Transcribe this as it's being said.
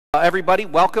Everybody,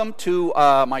 welcome to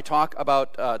my talk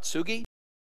about Tsugi.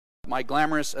 My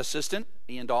glamorous assistant,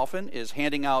 Ian Dolphin, is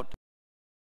handing out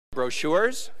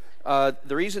brochures. The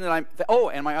reason that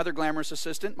and my other glamorous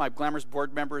assistant, my glamorous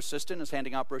board member assistant, is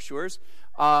handing out brochures.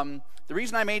 The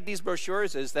reason I made these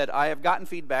brochures is that I have gotten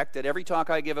feedback that every talk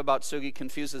I give about Tsugi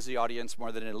confuses the audience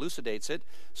more than it elucidates it.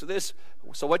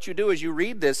 So what you do is you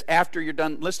read this after you're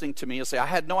done listening to me. You'll say, I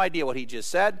had no idea what he just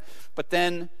said, but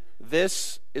then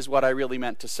this is what I really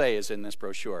meant to say is in this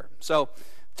brochure. So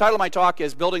the title of my talk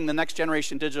is Building the Next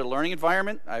Generation Digital Learning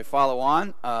Environment. I follow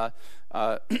on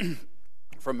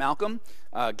from Malcolm.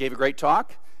 Gave a great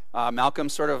talk. Malcolm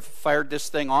sort of fired this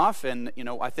thing off, and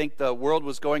I think the world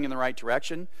was going in the right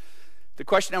direction. The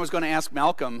question I was going to ask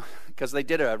Malcolm, because they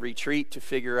did a retreat to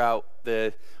figure out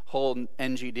the whole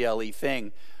NGDLE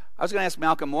thing, I was going to ask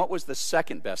Malcolm, what was the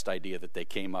second best idea that they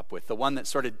came up with, the one that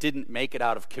sort of didn't make it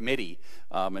out of committee?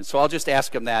 And so I'll just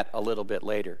ask him that a little bit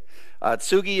later.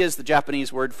 Tsugi is the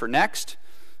Japanese word for next,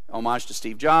 homage to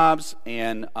Steve Jobs,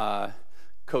 and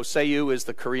Koseiyu is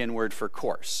the Korean word for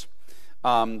course.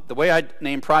 The way I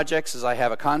name projects is I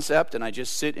have a concept, and I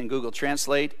just sit in Google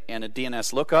Translate and a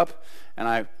DNS lookup, and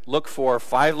I look for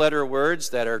 5-letter words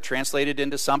that are translated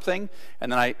into something,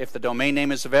 and then if the domain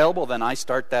name is available, then I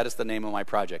start that as the name of my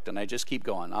project, and I just keep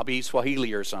going. I'll be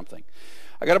Swahili or something.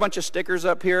 I got a bunch of stickers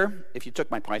up here. If you took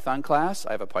my Python class,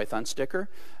 I have a Python sticker.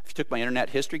 If you took my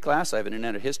Internet History class, I have an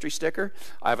Internet History sticker.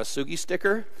 I have a Tsugi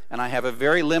sticker, and I have a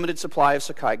very limited supply of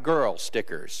Sakai Girl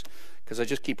stickers, because I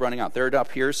just keep running out. They're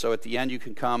up here, so at the end you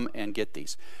can come and get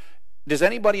these. Does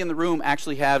anybody in the room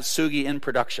actually have Tsugi in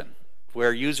production,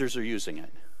 where users are using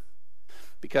it?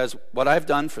 Because what I've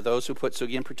done for those who put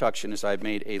Tsugi in production is I've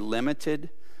made a limited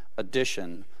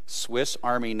edition Swiss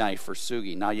Army knife for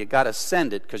Tsugi. Now you got to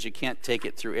send it because you can't take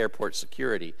it through airport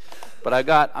security. But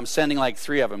I'm sending like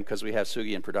 3 of them because we have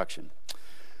Tsugi in production.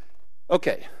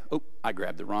 Okay. Oh, I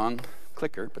grabbed the wrong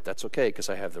clicker, but that's okay because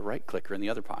I have the right clicker in the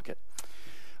other pocket.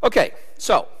 Okay,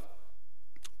 so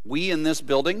we in this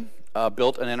building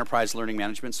built an enterprise learning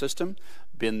management system.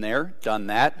 Been there, done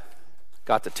that,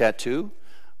 got the tattoo,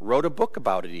 wrote a book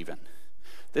about it even.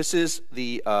 This is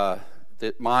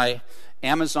my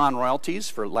Amazon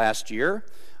royalties for last year.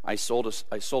 I sold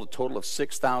a total of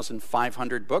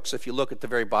 6,500 books. If you look at the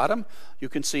very bottom, you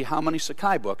can see how many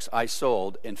Sakai books I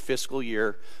sold in fiscal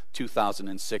year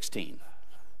 2016.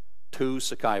 2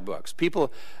 Sakai books.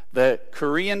 The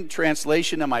Korean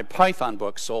translation of my Python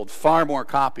book sold far more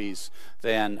copies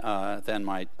than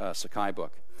my Sakai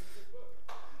book.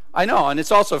 I know, and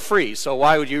it's also free, so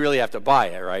why would you really have to buy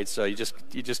it, right? So you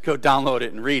just go download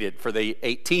it and read it for the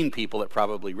 18 people that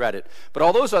probably read it. But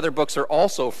all those other books are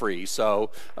also free,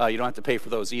 so you don't have to pay for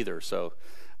those either. So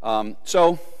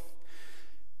to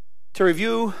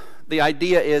review, the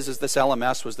idea is this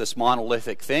LMS was this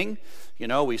monolithic thing.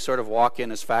 We sort of walk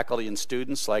in as faculty and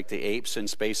students like the apes in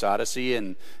Space Odyssey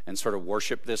and sort of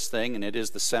worship this thing, and it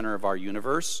is the center of our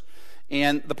universe.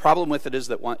 And the problem with it is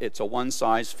that it's a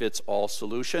one-size-fits-all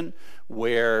solution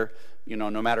where,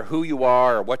 no matter who you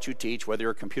are or what you teach, whether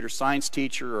you're a computer science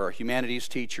teacher or a humanities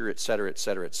teacher, et cetera, et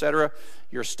cetera, et cetera,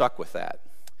 you're stuck with that.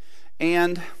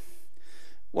 And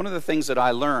one of the things that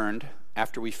I learned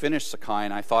after we finished Sakai,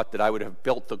 and I thought that I would have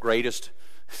built the greatest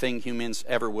thing humans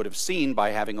ever would have seen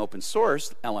by having open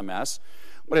source LMS,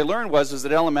 what I learned was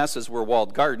that LMSs were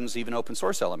walled gardens. Even open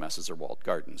source LMSs are walled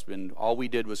gardens. And all we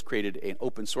did was created an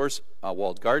open source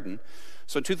walled garden.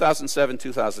 So in 2007,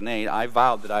 2008, I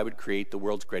vowed that I would create the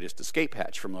world's greatest escape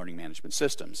hatch from learning management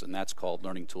systems, and that's called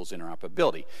Learning Tools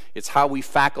Interoperability. It's how we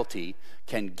faculty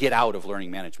can get out of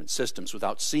learning management systems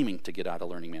without seeming to get out of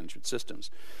learning management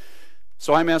systems.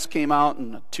 So IMS came out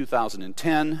in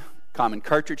 2010. Common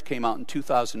Cartridge came out in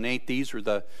 2008. These were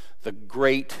the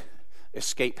great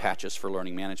escape hatches for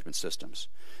learning management systems.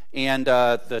 And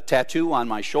the tattoo on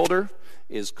my shoulder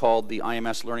is called the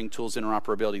IMS Learning Tools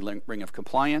Interoperability Ring of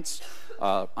Compliance.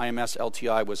 IMS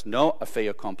LTI was no fait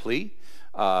accompli.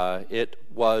 It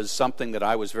was something that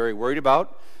I was very worried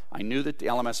about. I knew that the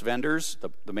LMS vendors,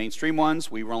 the mainstream ones,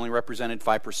 we were only represented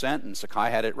 5%, and Sakai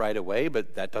had it right away,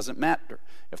 but that doesn't matter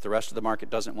if the rest of the market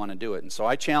doesn't want to do it. And so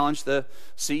I challenged the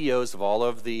CEOs of all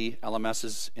of the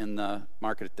LMSs in the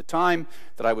market at the time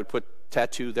that I would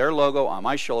tattoo their logo on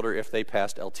my shoulder if they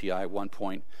passed LTI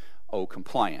 1.0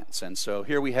 compliance. And so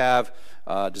here we have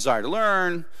Desire to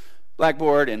Learn,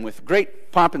 Blackboard, and with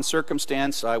great pomp and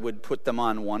circumstance, I would put them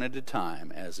on one at a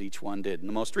time, as each one did. And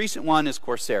the most recent one is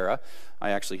Coursera. I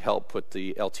actually helped put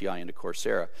the LTI into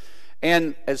Coursera.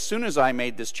 And as soon as I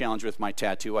made this challenge with my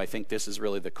tattoo, I think this is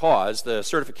really the cause, the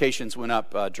certifications went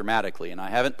up dramatically. And I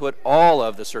haven't put all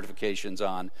of the certifications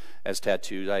on as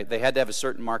tattoos. They had to have a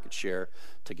certain market share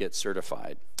to get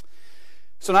certified.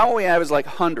 So now what we have is like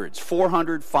hundreds,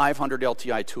 400, 500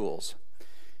 LTI tools.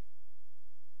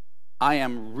 I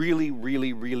am really,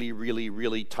 really, really, really,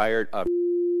 really tired of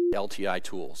LTI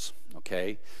tools,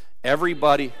 okay?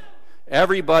 Everybody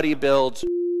builds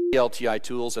LTI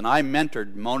tools, and I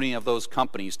mentored many of those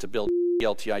companies to build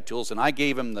LTI tools, and I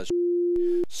gave them the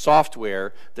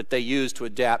software that they use to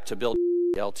adapt to build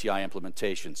LTI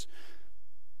implementations.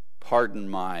 Pardon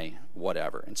my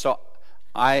whatever. And so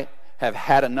I have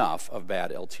had enough of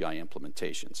bad LTI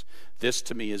implementations. This,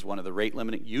 to me, is one of the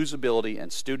rate-limiting, usability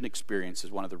and student experience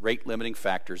is one of the rate-limiting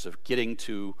factors of getting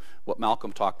to what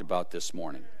Malcolm talked about this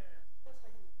morning.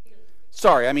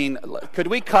 Sorry, I mean, could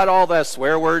we cut all the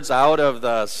swear words out of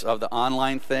the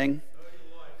online thing?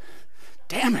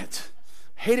 Damn it.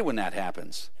 Hate it when that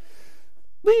happens.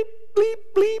 Bleep, bleep,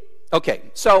 bleep. Okay,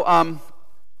 so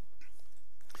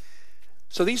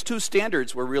these two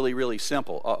standards were really, really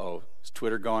simple. Uh-oh, is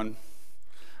Twitter going?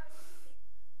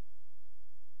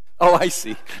 Oh, I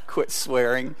see. Quit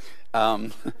swearing.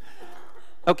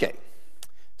 Okay,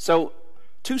 so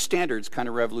two standards kind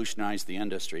of revolutionized the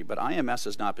industry, but IMS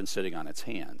has not been sitting on its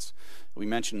hands. We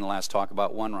mentioned in the last talk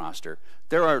about one roster.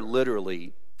 There are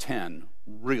literally 10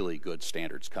 really good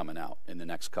standards coming out in the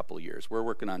next couple of years. We're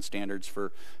working on standards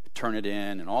for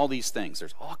Turnitin and all these things.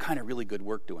 There's all kind of really good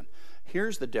work doing.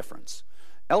 Here's the difference.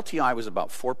 LTI was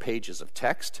about 4 pages of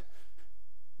text.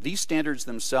 These standards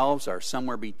themselves are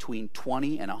somewhere between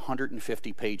 20 and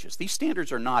 150 pages. These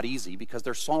standards are not easy because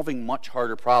they're solving much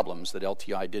harder problems that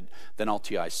LTI did than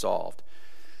LTI solved.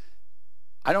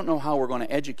 I don't know how we're going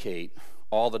to educate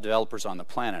all the developers on the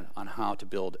planet on how to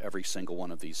build every single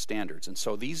one of these standards. And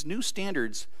so these new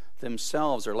standards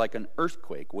themselves are like an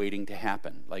earthquake waiting to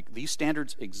happen. Like, these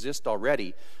standards exist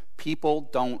already. People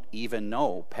don't even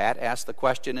know. Pat asked the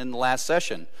question in the last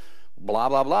session, blah,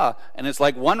 blah, blah. And it's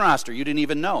like one roster you didn't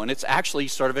even know. And it's actually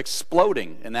sort of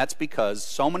exploding. And that's because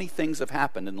so many things have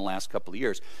happened in the last couple of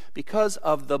years because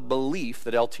of the belief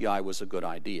that LTI was a good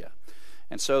idea.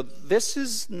 And so this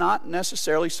is not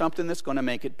necessarily something that's going to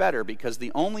make it better, because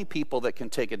the only people that can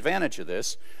take advantage of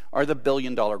this are the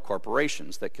billion-dollar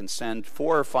corporations that can send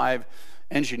 4 or 5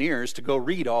 engineers to go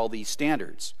read all these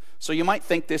standards. So you might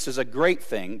think this is a great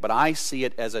thing, but I see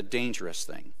it as a dangerous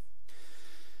thing.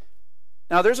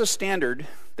 Now, there's a standard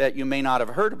that you may not have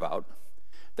heard about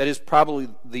that is probably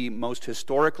the most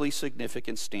historically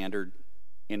significant standard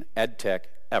in EdTech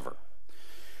ever.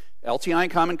 LTI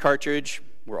and Common Cartridge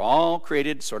were all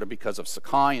created sort of because of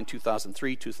Sakai in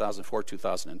 2003, 2004,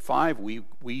 2005.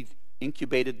 We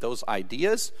incubated those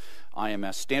ideas.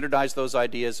 IMS standardized those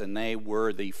ideas, and they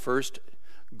were the first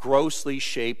grossly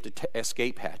shaped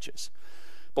escape hatches.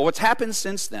 But what's happened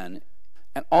since then,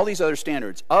 and all these other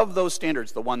standards, of those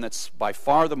standards, the one that's by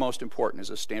far the most important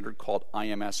is a standard called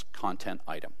IMS Content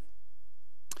Item.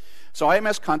 So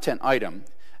IMS Content Item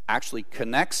actually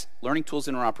connects learning tools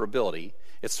interoperability.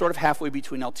 It's sort of halfway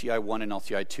between LTI 1 and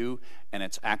LTI 2, and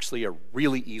it's actually a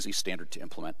really easy standard to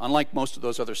implement, unlike most of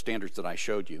those other standards that I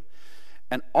showed you.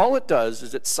 And all it does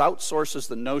is it outsources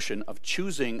the notion of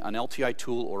choosing an LTI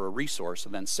tool or a resource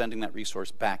and then sending that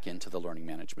resource back into the learning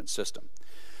management system.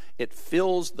 It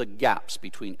fills the gaps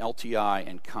between LTI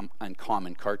and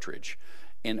Common Cartridge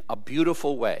in a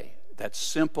beautiful way that's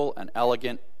simple and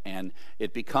elegant, and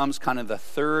it becomes kind of the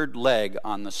third leg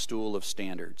on the stool of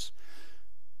standards.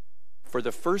 For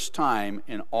the first time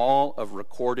in all of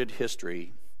recorded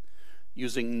history,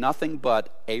 using nothing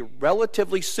but a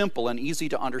relatively simple and easy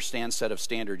to understand set of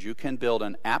standards, you can build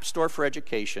an app store for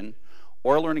education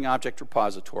or a learning object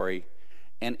repository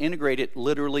and integrate it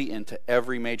literally into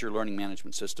every major learning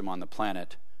management system on the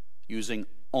planet using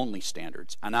only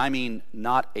standards. And I mean,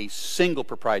 not a single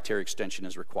proprietary extension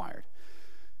is required.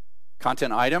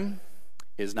 Content Item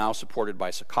is now supported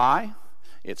by Sakai,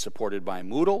 it's supported by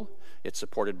Moodle, it's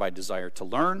supported by Desire to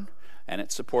Learn, and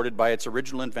it's supported by its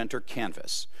original inventor,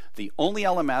 Canvas. The only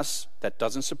LMS that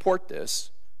doesn't support this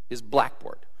is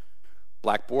Blackboard.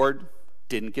 Blackboard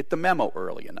didn't get the memo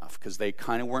early enough because they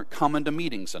kind of weren't coming to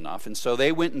meetings enough, and so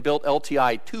they went and built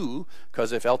LTI 2,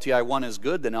 because if LTI 1 is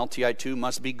good, then LTI 2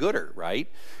 must be gooder, right?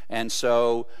 And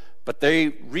so, but they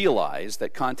realized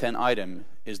that Content Item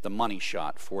is the money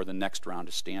shot for the next round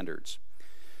of standards.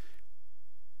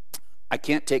 I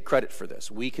can't take credit for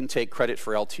this. We can take credit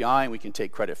for LTI, and we can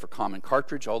take credit for Common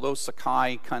Cartridge, although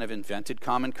Sakai kind of invented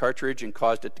Common Cartridge and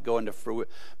caused it to go into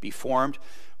be formed.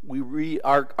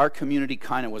 our community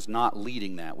kind of was not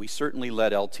leading that. We certainly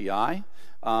led LTI.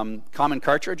 Common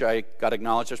Cartridge, I got to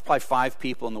acknowledge, there's probably 5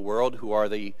 people in the world who are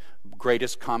the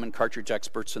greatest Common Cartridge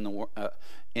experts in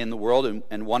the world,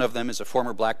 and one of them is a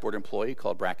former Blackboard employee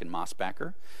called Bracken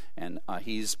Mossbacker, and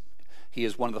he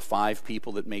is one of the 5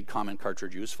 people that made Common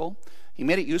Cartridge useful. He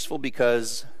made it useful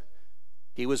because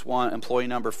he was employee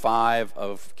number 5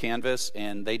 of Canvas,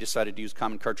 and they decided to use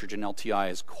Common Cartridge and LTI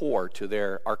as core to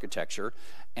their architecture,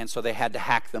 and so they had to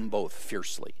hack them both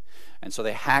fiercely. And so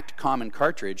they hacked Common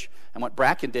Cartridge, and what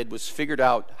Bracken did was figured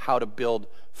out how to build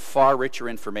far richer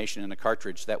information in a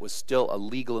cartridge that was still a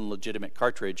legal and legitimate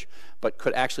cartridge, but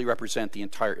could actually represent the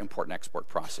entire import and export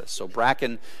process. So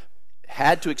Bracken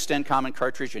had to extend Common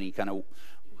Cartridge, and he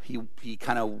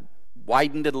kind of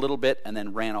widened it a little bit and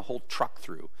then ran a whole truck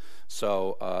through.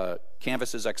 So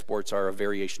Canvas's exports are a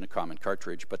variation of Common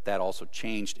Cartridge, but that also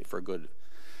changed it for good.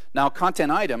 Now,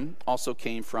 content item also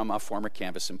came from a former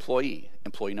Canvas employee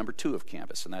number 2 of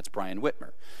Canvas, and that's Brian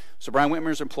Whitmer. So Brian Whitmer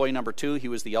is employee number 2. He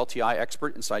was the LTI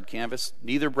expert inside Canvas.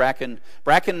 Neither Bracken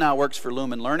now works for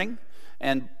Lumen Learning,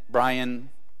 and Brian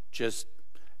just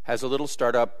has a little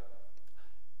startup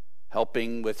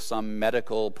helping with some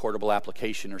medical portable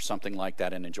application or something like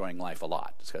that and enjoying life a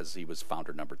lot because he was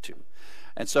founder number 2.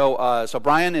 And so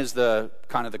Brian is the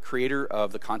creator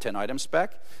of the content item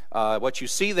spec. What you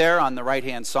see there on the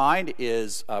right-hand side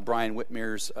is Brian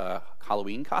Whitmer's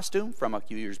Halloween costume from a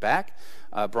few years back.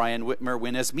 Brian Whitmer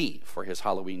went as me for his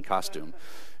Halloween costume.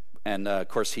 And of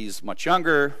course, he's much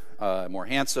younger, more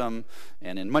handsome,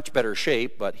 and in much better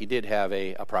shape, but he did have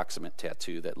an approximate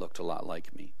tattoo that looked a lot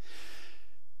like me.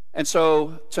 And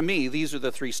so, to me, these are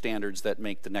the 3 standards that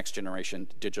make the next generation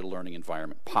digital learning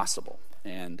environment possible.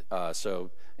 And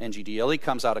so NGDLE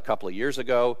comes out a couple of years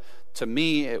ago. To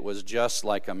me, it was just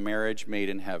like a marriage made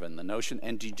in heaven. The notion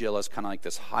NGDLE is kind of like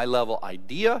this high-level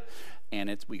idea,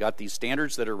 and we got these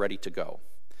standards that are ready to go.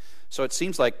 So it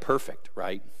seems like perfect,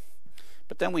 right?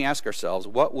 But then we ask ourselves,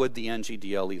 what would the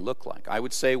NGDLE look like? I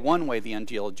would say one way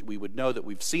we would know that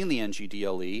we've seen the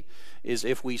NGDLE is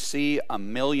if we see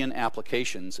 1 million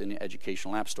applications in the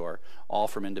Educational App Store, all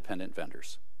from independent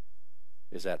vendors.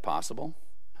 Is that possible?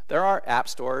 There are app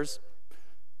stores.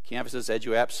 Canvas's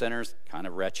EduApp Center's kind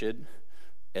of wretched.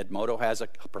 Edmodo has a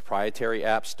proprietary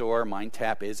app store.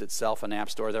 MindTap is itself an app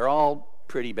store. They're all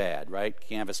pretty bad, right?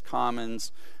 Canvas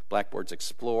Commons, Blackboard's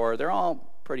Explore, they're all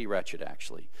pretty wretched,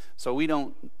 actually. So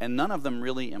and none of them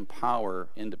really empower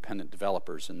independent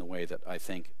developers in the way that I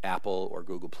think Apple or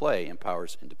Google Play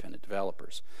empowers independent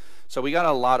developers. So we got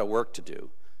a lot of work to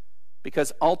do.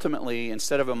 Because ultimately,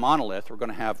 instead of a monolith, we're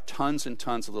going to have tons and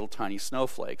tons of little tiny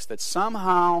snowflakes that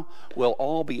somehow will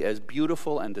all be as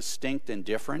beautiful and distinct and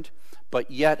different, but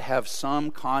yet have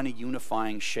some kind of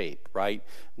unifying shape, right?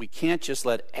 We can't just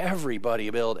let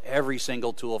everybody build every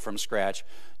single tool from scratch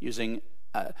using,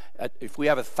 if we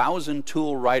have 1,000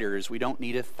 tool writers, we don't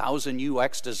need 1,000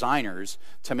 UX designers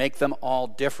to make them all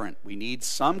different. We need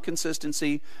some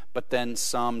consistency, but then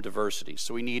some diversity.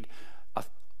 So we need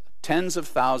tens of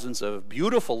thousands of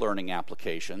beautiful learning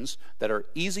applications that are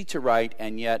easy to write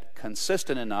and yet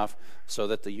consistent enough so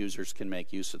that the users can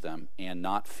make use of them and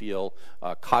not feel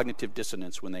cognitive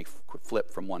dissonance when they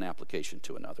flip from one application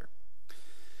to another.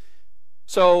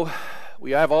 So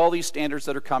we have all these standards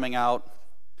that are coming out.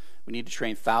 We need to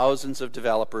train thousands of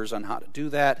developers on how to do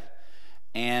that,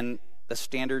 and the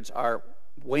standards are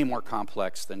way more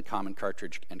complex than Common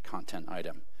Cartridge and content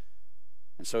item.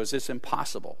 And so is this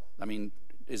impossible? I mean,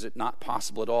 is it not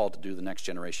possible at all to do the next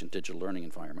generation digital learning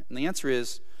environment? And the answer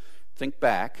is, think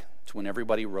back to when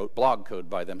everybody wrote blog code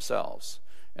by themselves,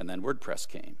 and then WordPress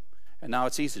came. And now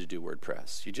it's easy to do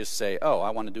WordPress. You just say, oh,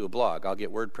 I want to do a blog, I'll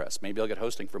get WordPress. Maybe I'll get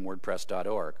hosting from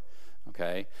WordPress.org.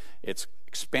 Okay? It's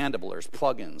expandable, there's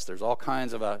plugins, there's all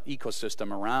kinds of an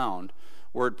ecosystem around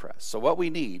WordPress. So what we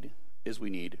need is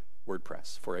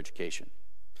WordPress for education,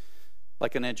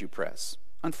 like an EduPress.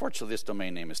 Unfortunately, this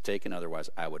domain name is taken, otherwise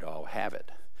I would all have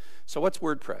it. So what's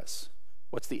WordPress?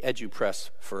 What's the EduPress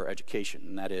for education?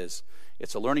 And that is,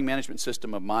 it's a learning management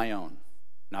system of my own.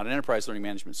 Not an enterprise learning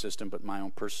management system, but my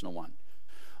own personal one.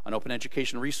 An open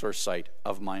education resource site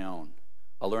of my own.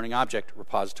 A learning object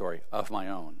repository of my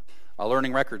own. A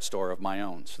learning record store of my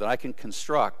own, so that I can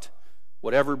construct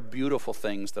whatever beautiful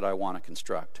things that I want to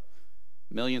construct.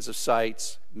 Millions of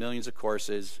sites, millions of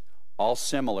courses, all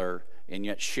similar and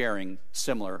yet sharing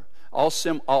similar,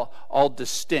 all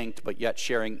distinct but yet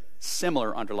sharing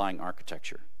similar underlying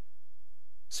architecture.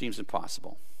 Seems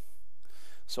impossible.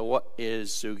 So what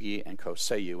is Tsugi and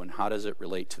Koseyu, and how does it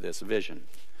relate to this vision?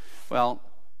 Well,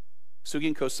 Tsugi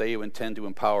and Koseyu intend to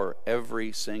empower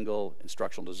every single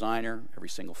instructional designer, every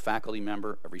single faculty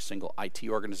member, every single IT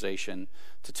organization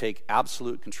to take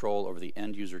absolute control over the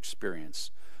end user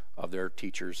experience of their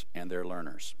teachers and their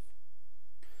learners.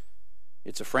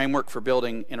 It's a framework for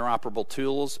building interoperable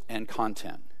tools and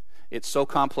content. It's so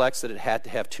complex that it had to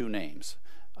have two names.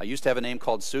 I used to have a name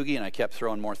called Tsugi, and I kept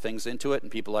throwing more things into it,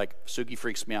 and people like, Tsugi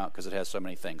freaks me out because it has so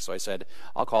many things. So I said,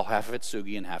 I'll call half of it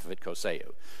Tsugi and half of it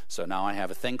Koseyu. So now I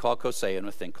have a thing called Koseyu and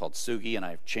a thing called Tsugi, and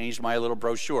I've changed my little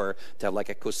brochure to have like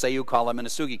a Koseyu column and a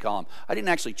Tsugi column. I didn't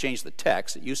actually change the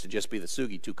text. It used to just be the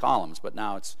Tsugi 2 columns, but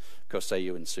now it's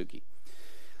Koseyu and Tsugi.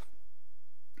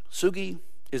 Tsugi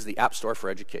is the App Store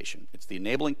for education. It's the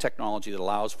enabling technology that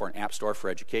allows for an App Store for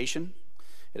education.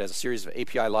 It has a series of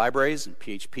API libraries in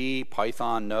PHP,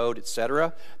 Python, Node,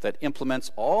 etc. that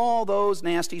implements all those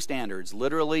nasty standards.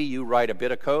 Literally, you write a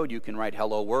bit of code, you can write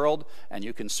Hello World, and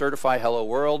you can certify Hello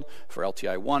World for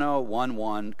LTI 1.0,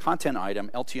 1.1, content item,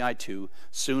 LTI 2,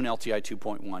 soon LTI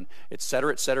 2.1,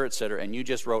 etc., etc., etc., and you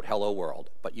just wrote Hello World.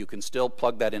 But you can still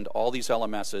plug that into all these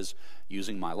LMSs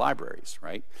using my libraries,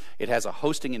 right? It has a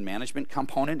hosting and management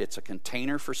component. It's a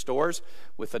container for stores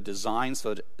with a design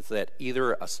so that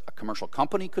either a commercial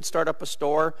company could start up a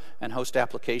store and host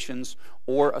applications,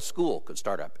 or a school could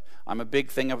start up. I'm a big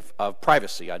thing of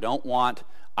privacy. I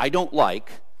don't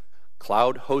like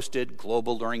cloud-hosted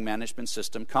global learning management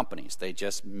system companies. They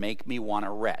just make me want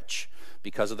to retch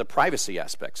because of the privacy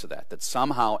aspects of that. That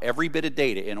somehow every bit of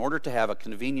data, in order to have a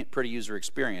convenient, pretty user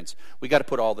experience, we got to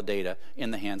put all the data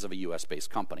in the hands of a US-based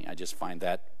company. I just find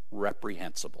that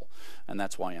reprehensible, and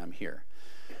that's why I'm here.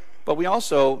 But we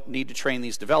also need to train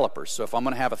these developers. So if I'm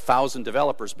going to have 1,000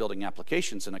 developers building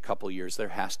applications in a couple years, there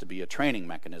has to be a training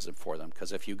mechanism for them.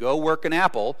 Because if you go work in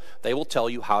Apple, they will tell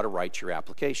you how to write your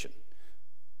application.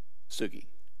 Tsugi,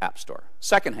 App Store.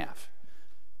 Second half,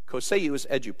 Koseyu is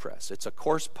EduPress. It's a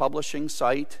course publishing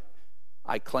site.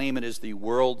 I claim it is the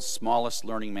world's smallest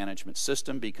learning management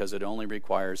system because it only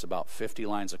requires about 50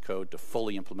 lines of code to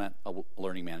fully implement a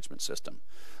learning management system.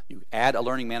 You add a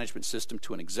learning management system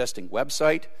to an existing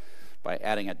website by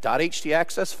adding a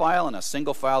 .htaccess file and a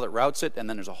single file that routes it, and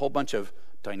then there's a whole bunch of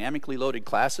dynamically loaded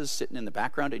classes sitting in the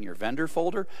background in your vendor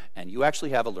folder, and you actually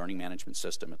have a learning management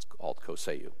system. It's called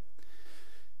Koseyu.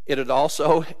 It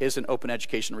also is an open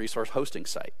education resource hosting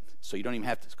site. So you don't even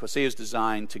have to, Koseyu is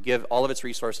designed to give all of its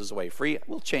resources away free.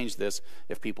 We'll change this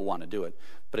if people want to do it.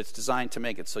 But it's designed to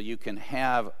make it so you can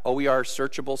have OER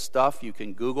searchable stuff. You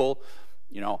can Google,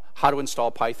 how to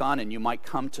install Python, and you might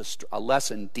come to a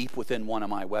lesson deep within one of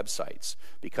my websites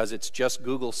because it's just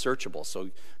Google searchable.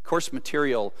 So course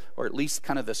material, or at least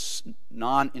kind of this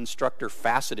non-instructor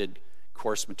faceted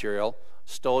course material,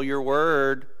 stole your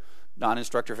word.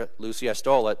 Non-instructor, Lucy, I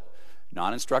stole it.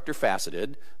 Non-instructor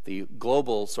faceted, the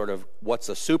global sort of what's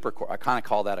a super course, I kind of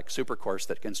call that a super course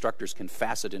that instructors can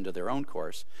facet into their own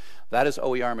course. That is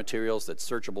OER materials that's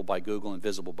searchable by Google and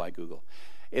visible by Google.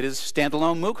 It is a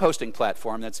standalone MOOC hosting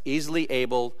platform that's easily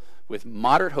able, with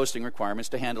moderate hosting requirements,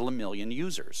 to handle 1 million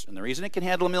users. And the reason it can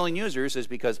handle 1 million users is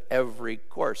because every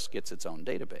course gets its own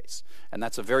database. And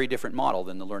that's a very different model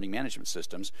than the learning management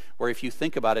systems, where if you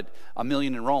think about it, 1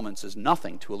 million enrollments is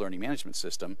nothing to a learning management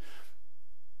system.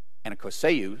 And a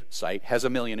Koseyu site has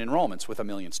 1 million enrollments with 1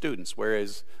 million students,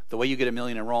 whereas the way you get 1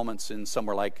 million enrollments in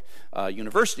somewhere like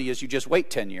university is you just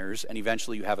wait 10 years and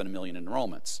eventually you have 1 million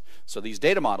enrollments. So these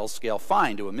data models scale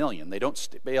fine to 1 million. They don't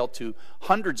scale to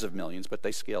hundreds of millions, but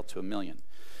they scale to 1 million.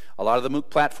 A lot of the MOOC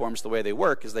platforms, the way they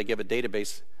work is they give a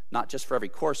database not just for every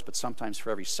course, but sometimes for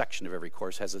every section of every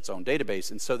course has its own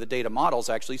database. And so the data models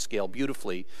actually scale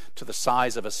beautifully to the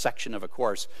size of a section of a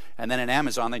course. And then in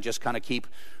Amazon, they just kind of keep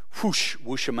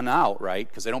whoosh them out, right?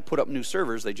 Because they don't put up new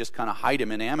servers. They just kind of hide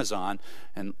them in Amazon.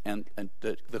 And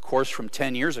the course from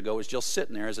 10 years ago is just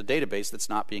sitting there as a database that's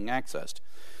not being accessed.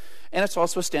 And it's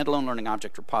also a standalone learning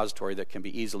object repository that can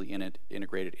be easily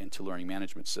integrated into learning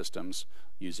management systems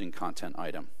using content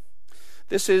item.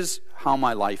 This is how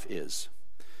my life is.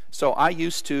 So I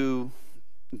used to,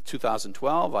 in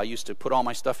 2012, I used to put all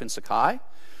my stuff in Sakai.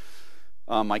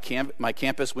 My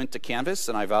campus went to Canvas,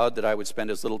 and I vowed that I would spend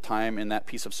as little time in that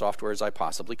piece of software as I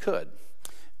possibly could.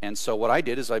 And so what I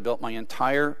did is I built my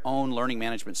entire own learning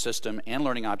management system and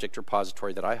learning object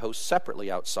repository that I host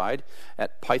separately outside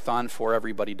at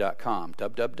pythonforeverybody.com,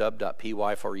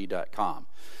 www.py4e.com.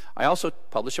 I also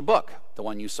publish a book, the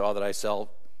one you saw that I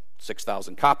sell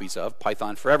 6,000 copies of,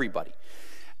 Python for Everybody.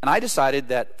 And I decided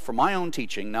that for my own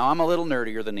teaching, now I'm a little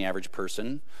nerdier than the average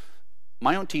person,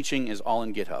 my own teaching is all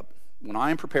in GitHub. when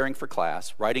I'm preparing for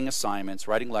class, writing assignments,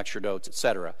 writing lecture notes,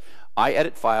 etc., I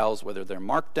edit files, whether they're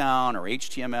Markdown or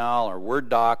HTML or Word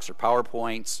docs or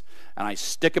PowerPoints, and I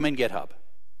stick them in GitHub.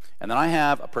 And then I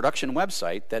have a production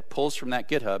website that pulls from that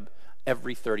GitHub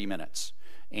every 30 minutes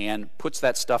and puts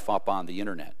that stuff up on the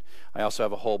internet. I also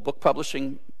have a whole book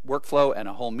publishing workflow and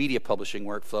a whole media publishing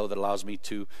workflow that allows me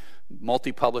to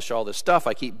multi-publish all this stuff.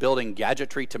 I keep building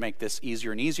gadgetry to make this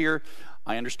easier and easier.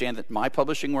 I understand that my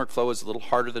publishing workflow is a little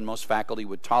harder than most faculty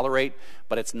would tolerate,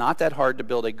 but it's not that hard to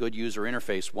build a good user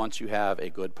interface once you have a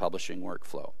good publishing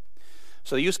workflow.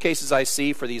 So the use cases I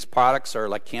see for these products are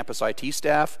like campus IT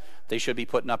staff. They should be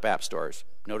putting up app stores.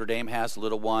 Notre Dame has a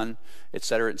little one,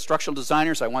 etc. Instructional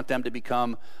designers, I want them to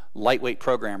become lightweight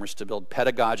programmers to build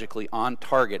pedagogically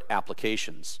on-target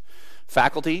applications.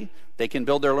 Faculty, they can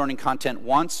build their learning content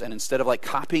once, and instead of like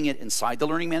copying it inside the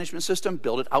learning management system,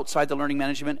 build it outside the learning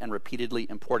management and repeatedly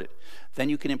import it. Then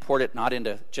you can import it not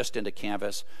just into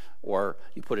Canvas, or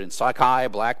you put it in Sakai,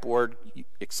 Blackboard,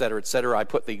 etc., etc. I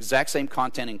put the exact same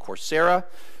content in Coursera,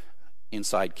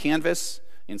 inside Canvas,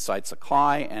 inside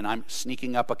Sakai, and I'm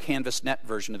sneaking up a CanvasNet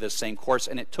version of this same course,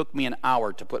 and it took me an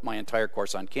hour to put my entire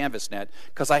course on CanvasNet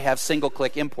because I have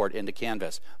single-click import into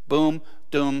Canvas. Boom,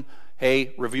 doom,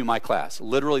 hey, review my class.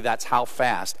 Literally, that's how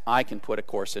fast I can put a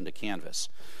course into Canvas.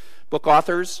 Book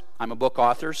authors, I'm a book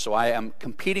author, so I am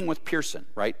competing with Pearson,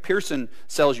 right? Pearson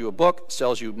sells you a book,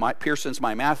 sells you Pearson's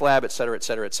My Math Lab, et cetera, et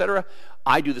cetera, et cetera.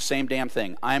 I do the same damn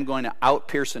thing. I am going to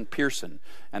out-Pearson Pearson.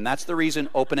 And that's the reason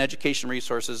open education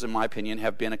resources, in my opinion,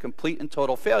 have been a complete and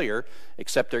total failure,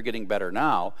 except they're getting better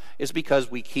now, is because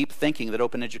we keep thinking that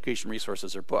open education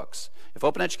resources are books. If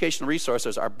open educational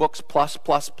resources are books plus,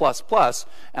 plus, plus, plus,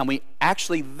 and we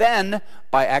actually then,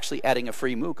 by actually adding a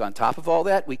free MOOC on top of all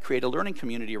that, we create a learning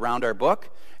community around our book,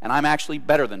 and I'm actually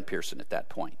better than Pearson at that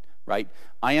point, right?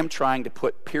 I am trying to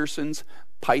put Pearson's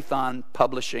Python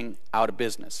publishing out of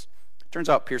business. Turns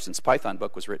out Pearson's Python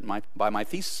book was written by my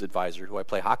thesis advisor, who I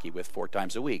play hockey with 4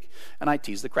 times a week, and I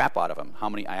tease the crap out of him.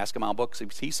 I ask him how many books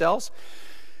he sells.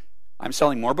 I'm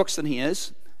selling more books than he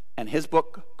is, and his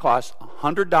book costs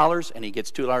 $100 and he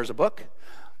gets $2 a book.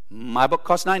 My book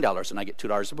costs $9 and I get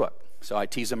 $2 a book. So I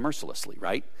tease him mercilessly,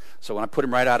 right? So when I put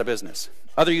him right out of business.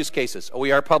 Other use cases,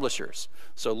 OER publishers,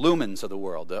 so Lumens of the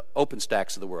world, the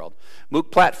OpenStacks of the world,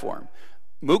 MOOC platform.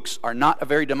 MOOCs are not a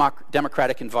very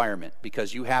democratic environment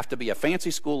because you have to be a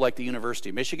fancy school like the University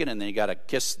of Michigan, and then you got to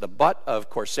kiss the butt of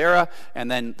Coursera,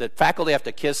 and then the faculty have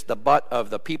to kiss the butt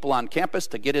of the people on campus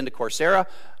to get into Coursera.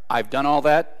 I've done all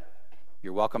that.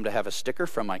 You're welcome to have a sticker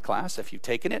from my class if you've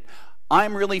taken it.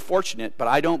 I'm really fortunate, but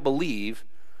I don't believe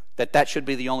that that should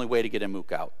be the only way to get a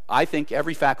MOOC out. I think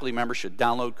every faculty member should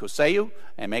download Koseyu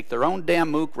and make their own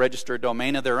damn MOOC, register a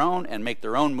domain of their own, and make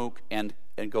their own MOOC and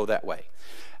go that way.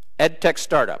 EdTech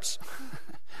startups.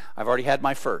 I've already had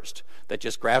my first. That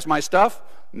just grabs my stuff,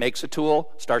 makes a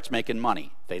tool, starts making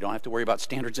money. They don't have to worry about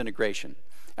standards integration.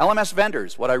 LMS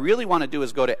vendors. What I really want to do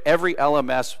is go to every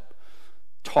LMS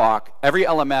talk, every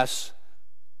LMS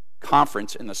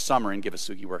conference in the summer and give a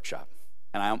Tsugi workshop.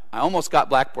 And I almost got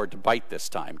Blackboard to bite this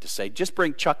time to say, just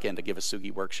bring Chuck in to give a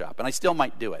Tsugi workshop. And I still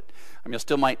might do it. I mean, I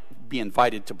still might be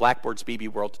invited to Blackboard's BB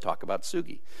World to talk about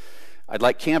Tsugi. I'd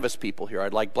like Canvas people here.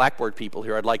 I'd like Blackboard people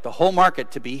here. I'd like the whole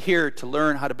market to be here to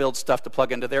learn how to build stuff to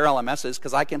plug into their LMSs,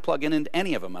 because I can plug into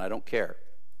any of them and I don't care.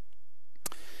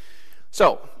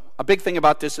 So a big thing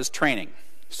about this is training.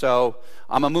 So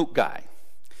I'm a MOOC guy.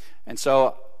 And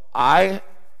so I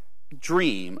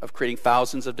dream of creating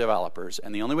thousands of developers,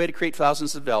 and the only way to create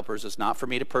thousands of developers is not for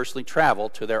me to personally travel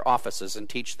to their offices and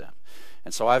teach them.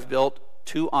 And so I've built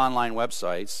 2 online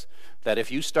websites that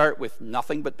if you start with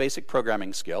nothing but basic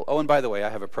programming skill, oh, and by the way, I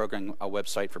have a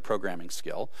website for programming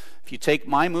skill. If you take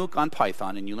my MOOC on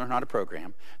Python and you learn how to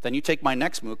program, then you take my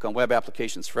next MOOC on web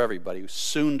applications for everybody,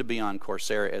 soon to be on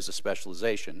Coursera as a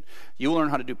specialization, you will learn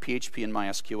how to do PHP and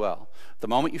MySQL. The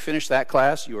moment you finish that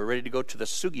class, you are ready to go to the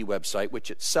Tsugi website, which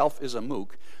itself is a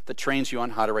MOOC that trains you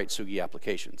on how to write Tsugi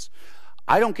applications.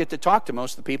 I don't get to talk to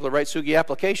most of the people that write Tsugi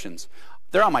applications.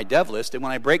 They're on my dev list, and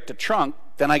when I break the trunk,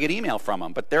 then I get email from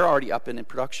them, but they're already up and in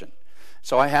production.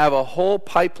 So I have a whole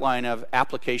pipeline of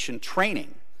application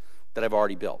training that I've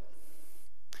already built.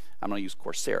 I'm going to use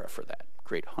Coursera for that,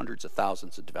 create hundreds of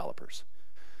thousands of developers.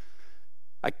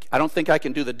 I don't think I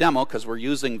can do the demo because we're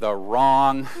using the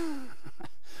wrong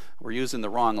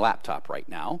laptop right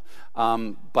now,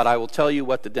 but I will tell you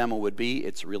what the demo would be.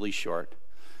 It's really short.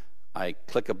 I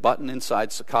click a button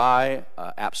inside Sakai,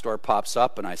 App Store pops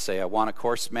up, and I say, I want a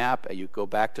course map. And you go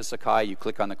back to Sakai, you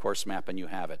click on the course map, and you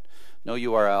have it. No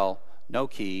URL, no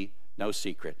key, no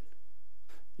secret.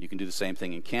 You can do the same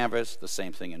thing in Canvas, the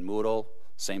same thing in Moodle,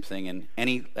 Same thing in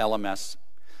any LMS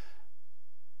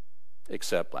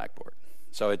except Blackboard.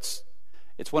 So it's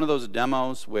one of those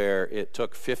demos where it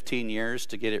took 15 years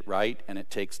to get it right, and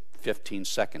it takes 15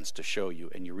 seconds to show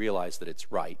you, and you realize that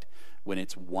it's right when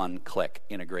it's one-click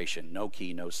integration. No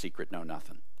key, no secret, no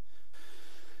nothing.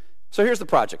 So here's the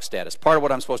project status. Part of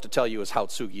what I'm supposed to tell you is how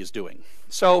Tsugi is doing.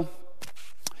 So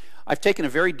I've taken a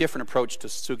very different approach to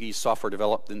Tsugi's software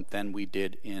development than we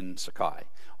did in Sakai,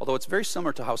 although it's very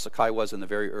similar to how Sakai was in the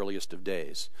very earliest of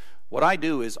days. What I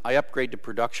do is I upgrade to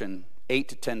production 8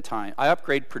 to 10 times. I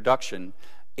upgrade production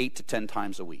 8 to 10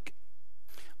 times a week.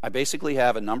 I basically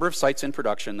have a number of sites in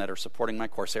production that are supporting my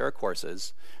Coursera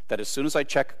courses that as soon as I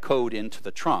check code into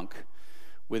the trunk,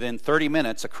 within 30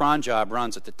 minutes, a cron job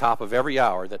runs at the top of every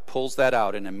hour that pulls that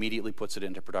out and immediately puts it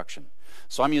into production.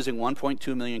 So I'm using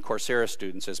 1.2 million Coursera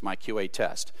students as my QA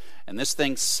test. And this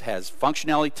thing has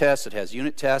functionality tests, it has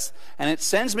unit tests, and it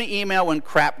sends me email when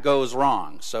crap goes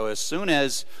wrong. So as soon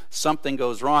as something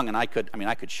goes wrong, and I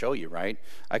could show you, right?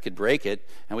 I could break it,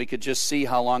 and we could just see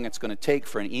how long it's going to take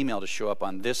for an email to show up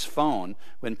on this phone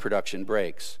when production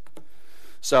breaks.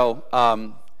 So,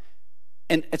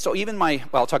 And so even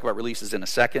I'll talk about releases in a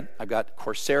second. I've got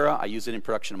Coursera. I use it in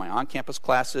production in my on-campus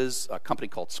classes. A company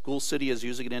called School City is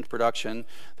using it in production.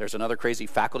 There's another crazy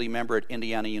faculty member at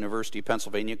Indiana University,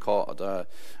 Pennsylvania called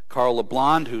Carl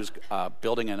LeBlond, who's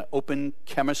building an open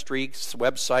chemistry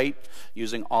website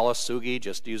using all of Tsugi,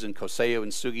 just using Koseo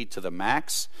and Tsugi to the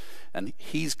max. And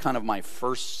he's kind of my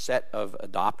first set of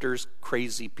adopters,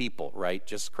 crazy people, right?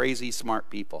 Just crazy smart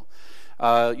people.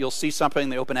 You'll see something in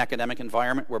the open academic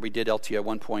environment where we did LTI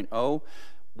 1.0.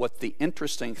 What the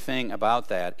interesting thing about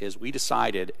that is we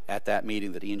decided at that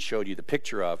meeting that Ian showed you the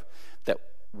picture of that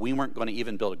we weren't going to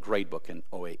even build a gradebook in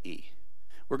OAE.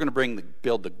 We're going to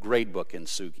build the gradebook in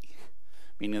Tsugi.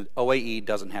 Meaning OAE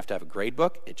doesn't have to have a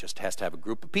gradebook, it just has to have a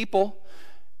group of people.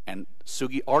 And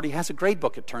Tsugi already has a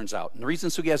gradebook, it turns out. And the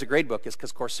reason Tsugi has a gradebook is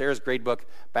because Coursera's gradebook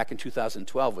back in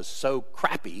 2012 was so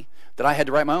crappy that I had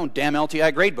to write my own damn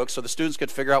LTI gradebook so the students could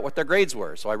figure out what their grades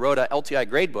were. So I wrote a LTI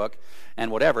gradebook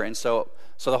and whatever. And so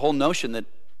the whole notion that,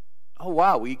 oh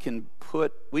wow, we can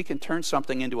turn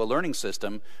something into a learning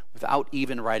system without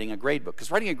even writing a gradebook. Because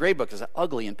writing a gradebook is an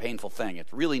ugly and painful thing.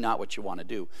 It's really not what you want to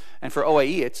do. And for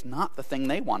OAE, it's not the thing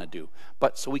they want to do.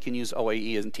 But so we can use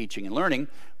OAE in teaching and learning.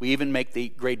 We even make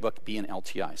the gradebook be an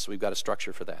LTI. So we've got a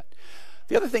structure for that.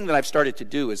 The other thing that I've started to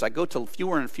do is I go to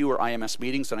fewer and fewer IMS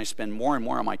meetings, and I spend more and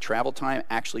more of my travel time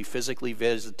actually physically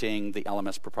visiting the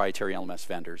proprietary LMS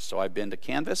vendors. So I've been to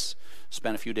Canvas,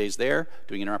 spent a few days there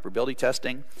doing interoperability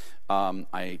testing.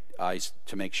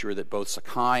 To make sure that both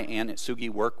Sakai and Tsugi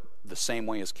work the same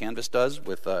way as Canvas does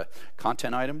with a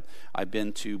content item. I've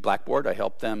been to Blackboard. I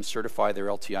helped them certify their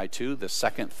LTI2. The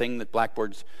second thing that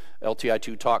Blackboard's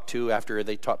LTI2 talked to after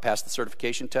they passed the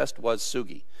certification test was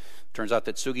Tsugi. Turns out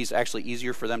that Tsugi is actually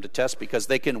easier for them to test because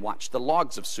they can watch the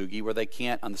logs of Tsugi where they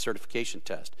can't on the certification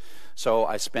test. So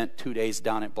I spent 2 days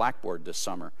down at Blackboard this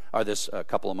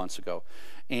couple of months ago.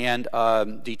 And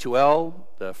D2L,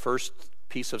 the first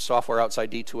piece of software outside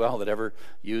D2L that ever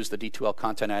used the D2L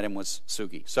content item was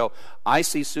Tsugi. So I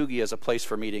see Tsugi as a place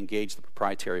for me to engage the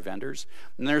proprietary vendors.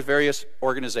 And there's various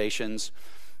organizations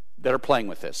that are playing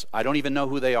with this. I don't even know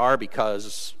who they are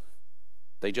because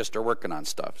they just are working on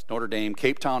stuff. Notre Dame,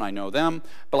 Cape Town, I know them.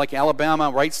 But like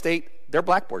Alabama, Wright State, they're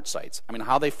Blackboard sites. I mean,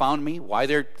 how they found me, why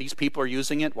these people are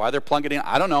using it, why they're plugging it in,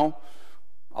 I don't know.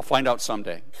 I'll find out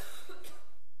someday.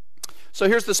 So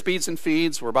here's the speeds and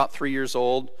feeds. We're about 3 years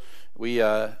old. We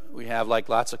have like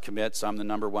lots of commits. I'm the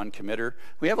 #1 committer.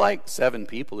 We have like 7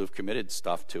 people who've committed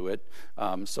stuff to it,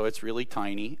 so it's really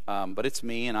tiny. But it's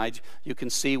me, and you can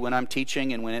see when I'm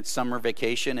teaching and when it's summer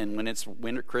vacation and when it's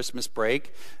winter Christmas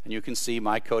break, and you can see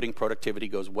my coding productivity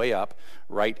goes way up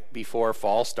right before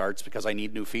fall starts because I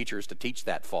need new features to teach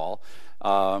that fall.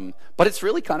 But it's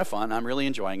really kind of fun. I'm really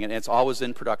enjoying it, and it's always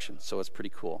in production, so it's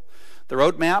pretty cool. The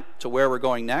roadmap to where we're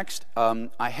going next,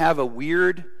 I have a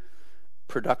weird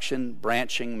production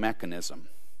branching mechanism.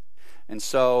 And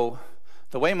so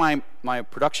the way my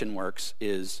production works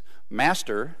is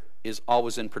master is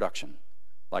always in production.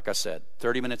 Like I said,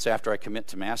 30 minutes after I commit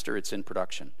to master, it's in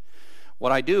production.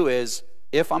 What I do is,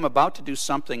 if I'm about to do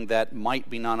something that might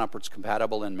be non-upwards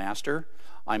compatible in master,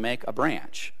 I make a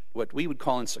branch, what we would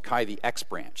call in Sakai the X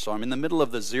branch. So I'm in the middle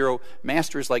of the 0,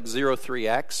 master is like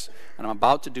 0.3x, and I'm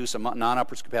about to do some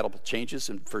non-upwards compatible changes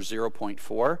for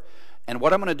 0.4. And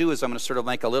what I'm going to do is I'm going to sort of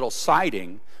make a little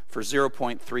siding for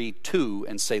 0.32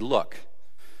 and say, look,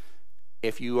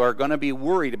 if you are going to be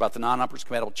worried about the non-upwards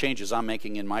compatible changes I'm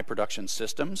making in my production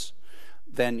systems,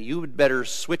 then you would better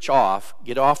switch off,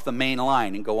 get off the main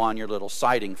line, and go on your little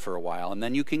siding for a while, and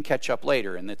then you can catch up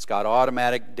later. And it's got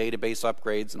automatic database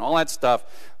upgrades and all that stuff.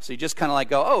 So you just kind of like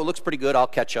go, oh, it looks pretty good, I'll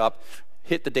catch up.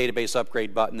 Hit the database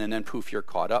upgrade button, and then poof, you're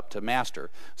caught up to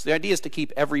master. So the idea is to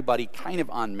keep everybody kind of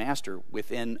on master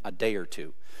within a day or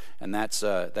two. And that's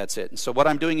it. And so what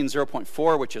I'm doing in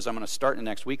 0.4, which is I'm going to start in the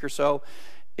next week or so,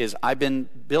 is I've been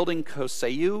building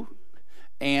Koseyu.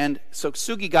 And so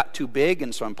Tsugi got too big,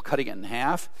 and so I'm cutting it in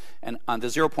half. And on the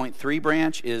 0.3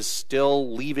 branch is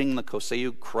still leaving the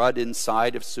Koseyu crud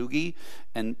inside of Tsugi.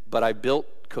 But I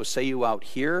built Koseyu out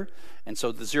here. And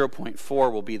so the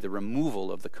 0.4 will be the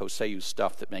removal of the Koseyu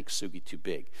stuff that makes Tsugi too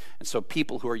big. And so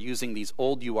people who are using these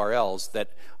old URLs that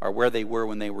are where they were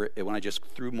when I just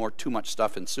threw too much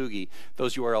stuff in Tsugi,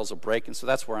 those URLs will break. And so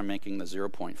that's where I'm making the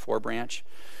 0.4 branch.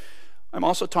 I'm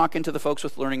also talking to the folks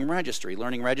with Learning Registry.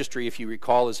 Learning Registry, if you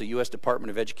recall, is a U.S. Department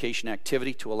of Education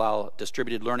activity to allow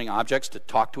distributed learning objects to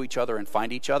talk to each other and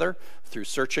find each other through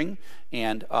searching.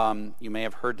 And you may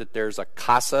have heard that there's a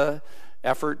CASA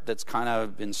effort that's kind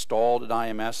of installed at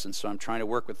IMS, and so I'm trying to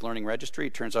work with Learning Registry.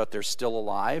 It turns out they're still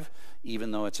alive, even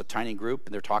though it's a tiny group,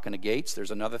 and they're talking to Gates. There's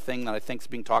another thing that I think is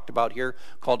being talked about here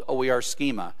called OER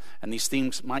schema, and these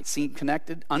things might seem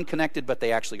unconnected, but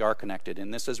they actually are connected,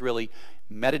 and this is really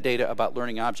metadata about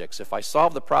learning objects. If I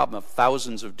solve the problem of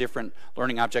thousands of different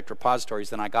learning object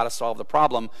repositories, then I got to solve the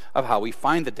problem of how we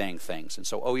find the dang things, and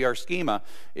so OER schema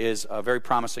is a very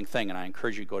promising thing, and I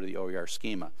encourage you to go to the OER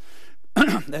schema.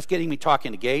 That's getting me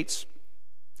talking to Gates.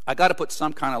 I got to put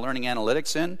some kind of learning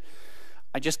analytics in.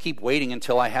 I just keep waiting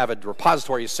until I have a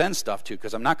repository to send stuff to,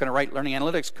 because I'm not going to write learning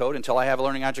analytics code until I have a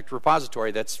learning object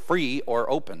repository that's free or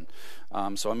open.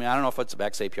 So I don't know if it's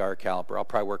XAPI or Caliper. I'll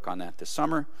probably work on that this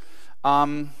summer.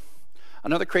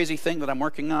 Another crazy thing that I'm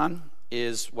working on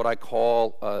is what I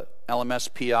call LMS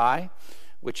PI,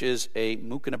 which is a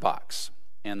MOOC in a box.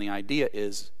 And the idea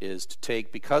is to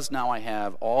take, because now I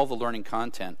have all the learning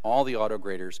content, all the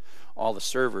autograders, all the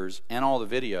servers, and all the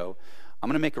video, I'm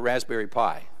going to make a Raspberry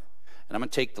Pi. And I'm going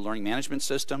to take the learning management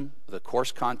system, the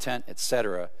course content,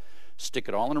 etc., stick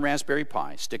it all in a Raspberry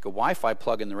Pi, stick a Wi-Fi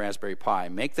plug in the Raspberry Pi,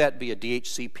 make that be a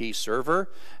DHCP server,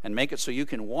 and make it so you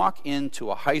can walk into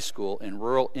a high school in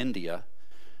rural India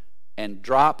and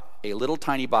drop a little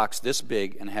tiny box this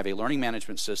big and have a learning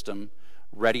management system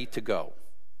ready to go.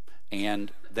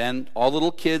 And then all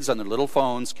little kids on their little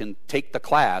phones can take the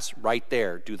class right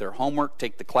there, do their homework,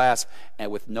 take the class,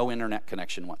 and with no internet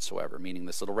connection whatsoever, meaning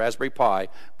this little Raspberry Pi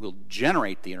will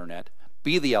generate the internet,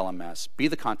 be the LMS, be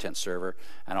the content server,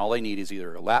 and all they need is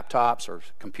either laptops or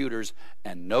computers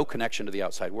and no connection to the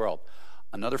outside world.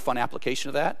 Another fun application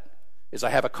of that is I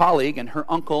have a colleague and her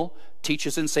uncle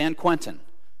teaches in San Quentin.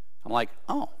 I'm like,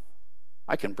 oh,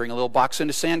 I can bring a little box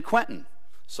into San Quentin.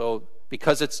 So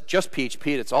because it's just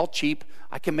PHP and it's all cheap,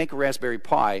 I can make a Raspberry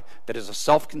Pi that is a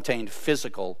self-contained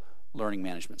physical learning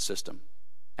management system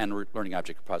and learning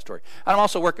object repository. And I'm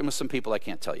also working with some people I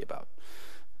can't tell you about.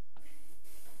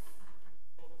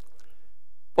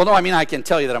 Well, no, I can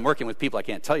tell you that I'm working with people I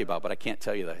can't tell you about, but I can't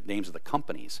tell you the names of the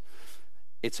companies.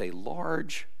 It's a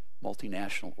large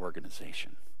multinational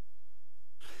organization.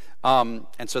 And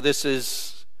so this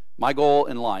is, my goal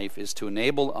in life is to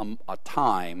enable a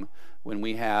time when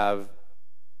we have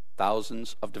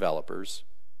thousands of developers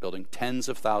building tens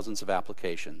of thousands of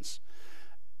applications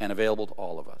and available to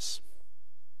all of us.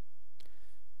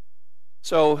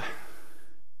 So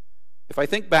if I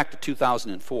think back to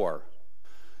 2004,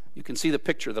 you can see the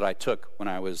picture that I took when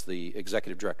I was the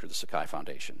executive director of the Sakai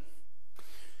Foundation.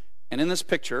 And in this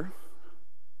picture,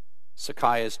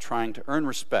 Sakai is trying to earn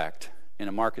respect in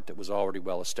a market that was already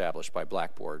well established by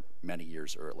Blackboard many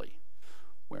years early.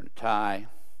 Wearing a tie,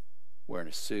 wearing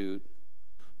a suit,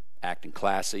 acting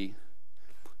classy.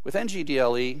 With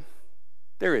NGDLE,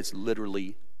 there is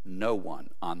literally no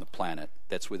one on the planet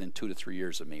that's within 2 to 3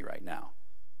 years of me right now.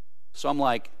 So I'm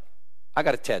like, I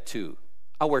got a tattoo.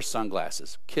 I'll wear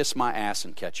sunglasses, kiss my ass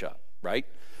and catch up, right?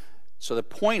 So the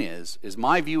point is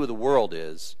my view of the world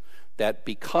is that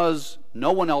because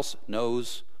no one else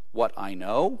knows what I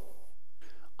know,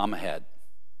 I'm ahead.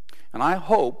 And I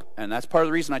hope, and that's part of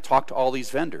the reason I talk to all these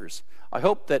vendors, I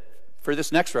hope that for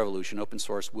this next revolution, open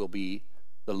source will be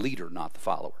the leader, not the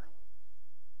follower.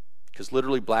 Because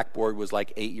literally Blackboard was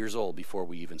like 8 years old before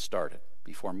we even started,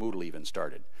 before Moodle even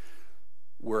started.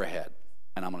 We're ahead,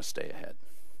 and I'm going to stay ahead.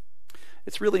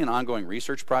 It's really an ongoing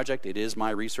research project. It is my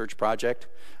research project.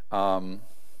 I'm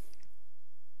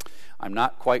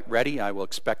not quite ready. I will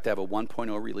expect to have a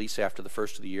 1.0 release after the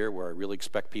first of the year where I really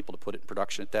expect people to put it in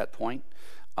production at that point.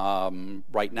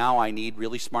 Right now, I need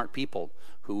really smart people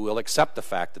who will accept the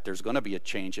fact that there's going to be a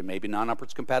change and maybe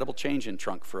non-upwards compatible change in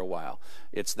trunk for a while.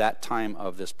 It's that time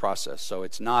of this process. So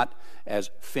it's not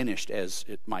as finished as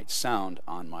it might sound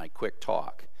on my quick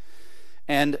talk.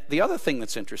 And the other thing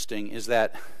that's interesting is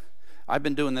that I've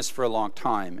been doing this for a long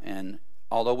time, and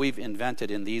although we've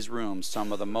invented in these rooms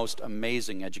some of the most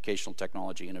amazing educational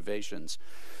technology innovations,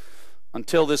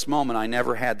 until this moment I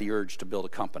never had the urge to build a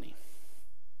company.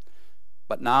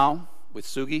 But now, with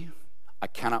Tsugi, I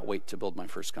cannot wait to build my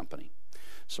first company.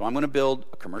 So I'm going to build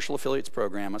a commercial affiliates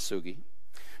program, a Tsugi,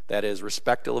 that is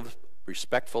respectful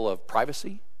of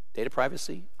privacy, data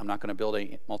privacy. I'm not going to build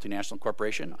a multinational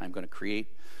corporation. I'm going to create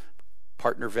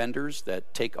partner vendors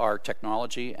that take our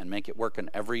technology and make it work in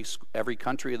every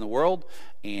country in the world,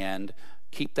 and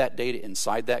keep that data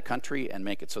inside that country and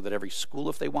make it so that every school,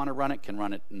 if they want to run it, can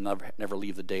run it and never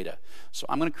leave the data. So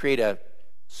I'm going to create a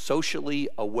socially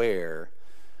aware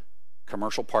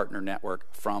commercial partner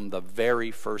network from the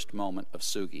very first moment of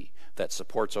Tsugi that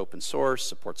supports open source,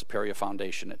 supports Apereo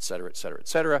Foundation, et cetera, et cetera, et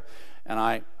cetera. And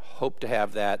I hope to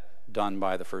have that done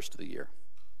by the first of the year.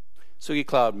 Tsugi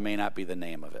Cloud may not be the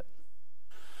name of it.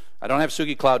 I don't have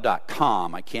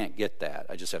tsugicloud.com. I can't get that.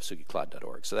 I just have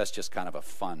tsugicloud.org. So that's just kind of a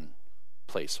fun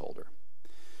placeholder.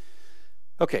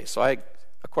 Okay, so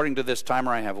according to this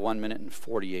timer, I have 1 minute and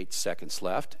 48 seconds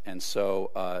left. And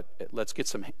so let's get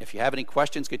some, if you have any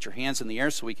questions, get your hands in the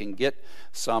air so we can get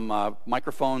some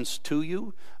microphones to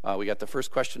you. We got the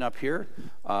first question up here.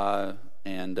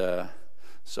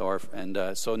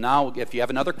 So now, if you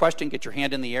have another question, get your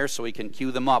hand in the air so we can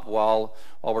queue them up while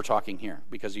we're talking here,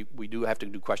 because we do have to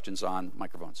do questions on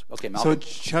microphones. Okay, Malcolm. So,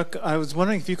 Chuck, I was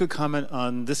wondering if you could comment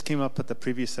on, this came up at the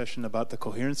previous session about the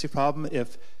coherency problem.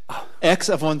 If X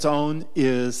of one's own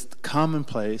is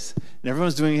commonplace, and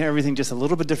everyone's doing everything just a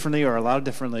little bit differently or a lot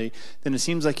differently, then it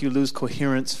seems like you lose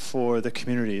coherence for the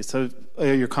community. So,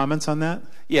 your comments on that?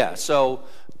 Yeah. So,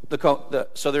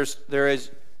 there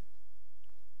is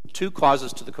two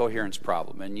causes to the coherence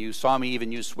problem, and you saw me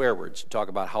even use swear words to talk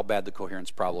about how bad the coherence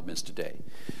problem is today.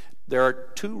 There are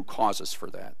two causes for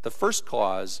that. The first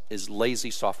cause is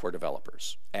lazy software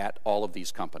developers at all of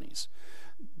these companies.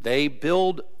 They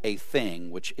build a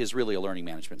thing which is really a learning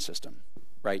management system,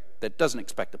 right, that doesn't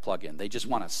expect a plug-in. They just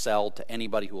want to sell to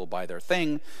anybody who will buy their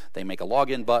thing. They make a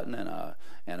login button and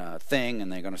a thing,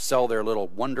 and they're going to sell their little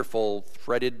wonderful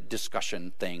threaded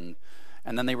discussion thing,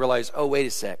 and then they realize, oh, wait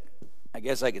a sec, I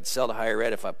guess I could sell to higher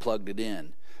ed if I plugged it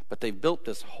in. But they've built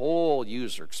this whole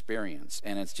user experience,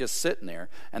 and it's just sitting there,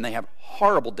 and they have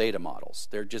horrible data models.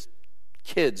 They're just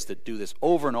kids that do this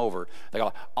over and over. They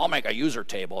go, I'll make a user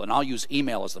table, and I'll use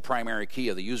email as the primary key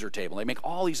of the user table. They make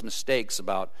all these mistakes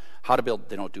about how to build.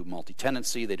 They don't do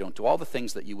multi-tenancy. They don't do all the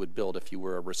things that you would build if you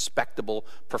were a respectable,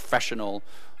 professional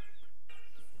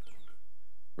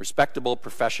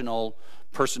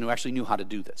person who actually knew how to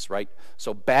do this, right?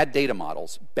 So bad data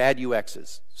models, bad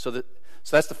UXs. So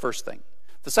that's the first thing.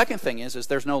 The second thing is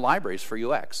there's no libraries for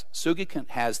UX. Tsugi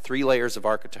has 3 layers of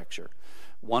architecture.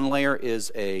 One layer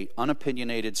is a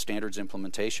unopinionated standards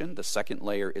implementation. The second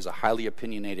layer is a highly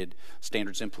opinionated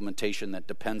standards implementation that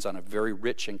depends on a very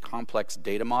rich and complex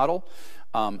data model.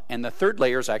 And the third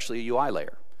layer is actually a UI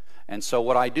layer. And so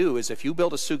what I do is, if you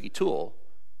build a Tsugi tool,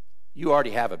 you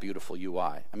already have a beautiful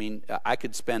UI. I mean, I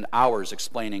could spend hours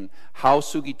explaining how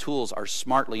Tsugi tools are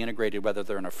smartly integrated, whether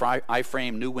they're in a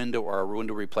iframe, new window, or a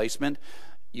window replacement.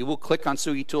 You will click on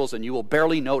Tsugi tools, and you will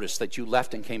barely notice that you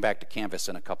left and came back to Canvas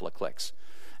in a couple of clicks.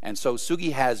 And so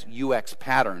Tsugi has UX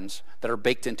patterns that are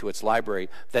baked into its library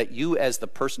that you, as the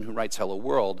person who writes Hello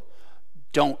World,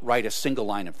 don't write a single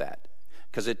line of that.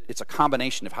 Because it's a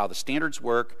combination of how the standards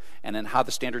work and then how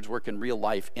the standards work in real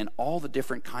life in all the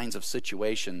different kinds of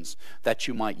situations that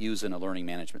you might use in a learning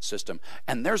management system.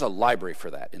 And there's a library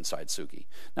for that inside Tsugi.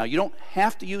 Now, you don't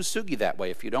have to use Tsugi that way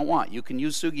if you don't want. You can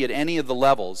use Tsugi at any of the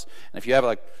levels. And if you have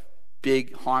like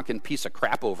big honking piece of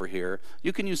crap over here,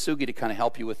 you can use Tsugi to kind of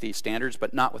help you with these standards,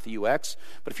 but not with the UX.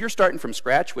 But if you're starting from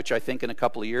scratch, which I think in a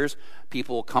couple of years,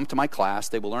 people will come to my class,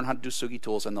 they will learn how to do Tsugi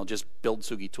tools, and they'll just build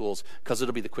Tsugi tools because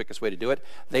it'll be the quickest way to do it.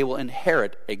 They will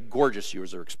inherit a gorgeous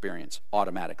user experience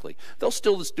automatically. They'll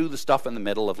still just do the stuff in the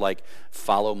middle of like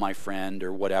follow my friend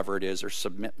or whatever it is, or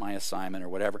submit my assignment or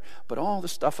whatever. But all the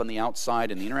stuff on the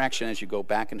outside and the interaction as you go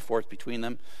back and forth between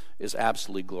them is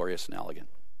absolutely glorious and elegant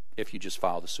if you just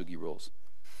follow the Tsugi rules.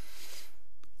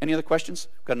 Any other questions?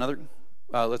 Got another?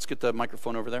 Let's get the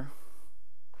microphone over there.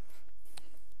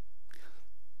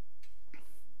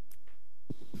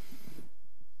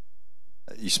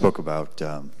 You spoke about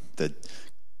the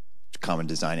common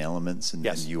design elements and,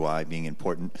 yes, and UI being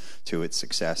important to its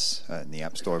success in the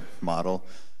App Store model.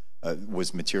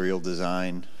 was material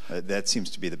design. That seems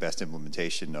to be the best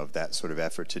implementation of that sort of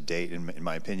effort to date, in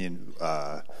my opinion.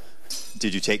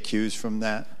 Did you take cues from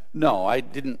that? No, I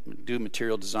didn't do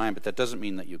material design, but that doesn't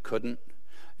mean that you couldn't.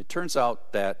 It turns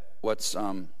out that what's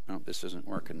oh, this isn't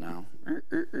working now.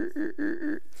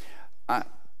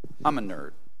 I'm a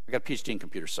nerd. I got a PhD in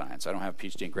computer science. I don't have a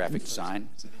PhD in graphic design.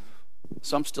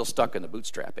 So I'm still stuck in the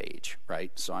bootstrap age,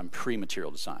 right? So I'm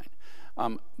pre-material design.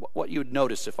 What you would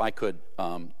notice if I could,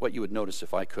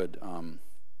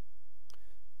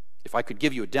 if I could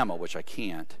give you a demo, which I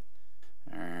can't.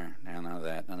 None of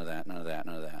that.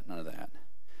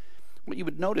 What you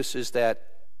would notice is that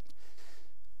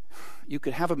you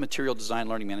could have a material design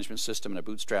learning management system and a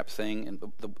bootstrap thing, and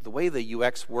the way the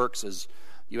UX works is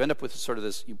you end up with sort of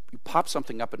this, you pop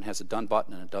something up and it has a done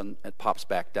button and it pops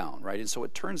back down, right? And so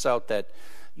it turns out that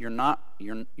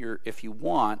if you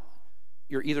want,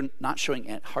 you're either not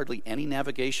showing hardly any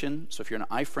navigation. So if you're in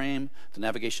an iframe, the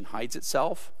navigation hides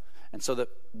itself. And so that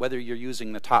whether you're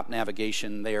using the top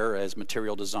navigation there as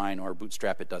material design or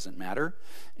bootstrap, it doesn't matter.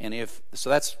 And so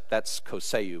that's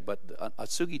Koseyu. But a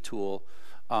Tsugi tool,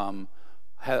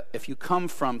 if you come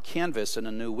from Canvas in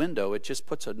a new window, it just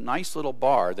puts a nice little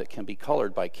bar that can be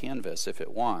colored by Canvas if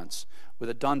it wants with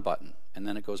a done button. And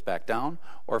then it goes back down.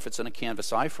 Or if it's in a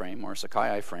Canvas iframe or a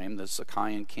Sakai iframe, the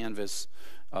Sakai and Canvas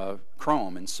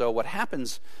Chrome. And so what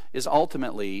happens is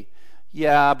ultimately,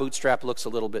 yeah, bootstrap looks a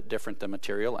little bit different than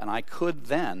material, and I could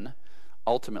then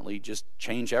ultimately just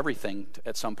change everything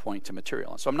at some point to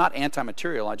material. So I'm not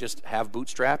anti-material, I just have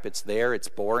bootstrap, it's there, it's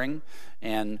boring,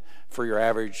 and for your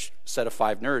average set of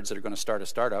 5 nerds that are going to start a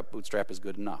startup, bootstrap is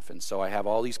good enough. And so I have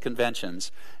all these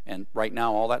conventions, and right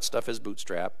now all that stuff is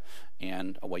bootstrap,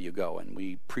 and away you go. And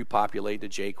we pre-populate the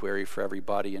jQuery for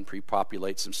everybody and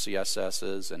pre-populate some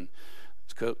CSSs, and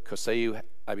Koseyu,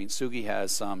 Tsugi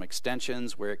has some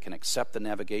extensions where it can accept the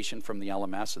navigation from the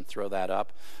LMS and throw that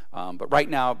up. But right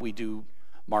now we do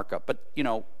markup. But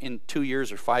in 2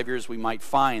 years or 5 years, we might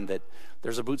find that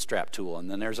there's a bootstrap tool and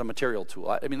then there's a material tool.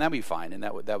 That'd be fine, and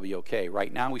that would be okay.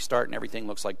 Right now we start and everything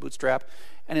looks like bootstrap,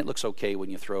 and it looks okay when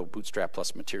you throw bootstrap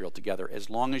plus material together, as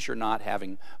long as you're not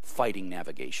having fighting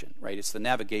navigation, right? It's the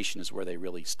navigation is where they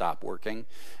really stop working.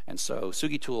 And so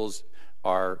Tsugi tools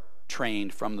are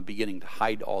trained from the beginning to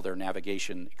hide all their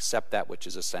navigation except that which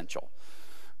is essential.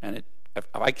 And if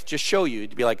I could just show you,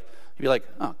 you'd be like,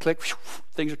 oh, click,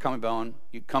 things are coming on.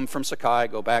 You come from Sakai,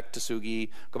 go back to Tsugi,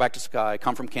 go back to Sakai,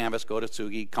 come from Canvas, go to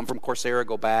Tsugi, come from Coursera,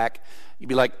 go back. You'd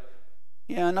be like,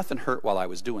 yeah, nothing hurt while I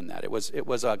was doing that. It was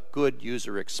a good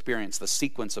user experience. The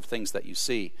sequence of things that you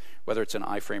see, whether it's an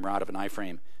iframe or out of an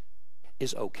iframe,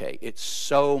 is okay. It's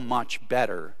so much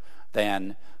better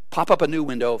than pop up a new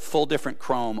window, full different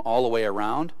Chrome all the way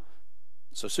around.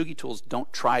 So Tsugi tools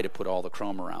don't try to put all the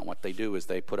Chrome around. What they do is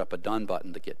they put up a done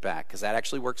button to get back, because that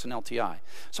actually works in LTI.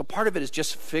 So part of it is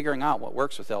just figuring out what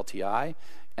works with LTI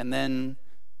and then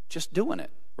just doing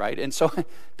it, right? And so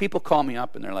people call me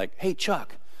up and they're like, hey,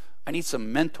 Chuck, I need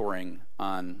some mentoring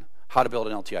on how to build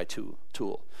an LTI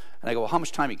tool. And I go, well, how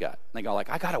much time you got? And they go,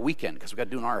 I got a weekend because we got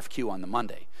to do an RFQ on the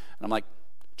Monday. And I'm like,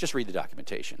 just read the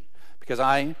documentation. Because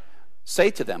I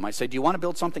say to them, do you want to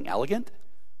build something elegant?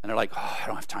 And they're like, oh, I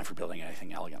don't have time for building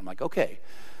anything elegant. I'm like, okay,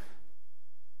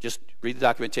 just read the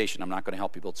documentation. I'm not going to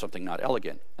help you build something not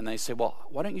elegant. And they say, well,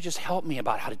 why don't you just help me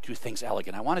about how to do things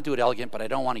elegant? I want to do it elegant, but I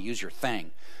don't want to use your thing.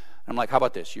 And I'm like, how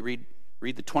about this? You read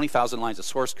the 20,000 lines of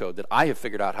source code that I have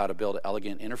figured out how to build an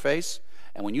elegant interface.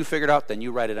 And when you figure it out, then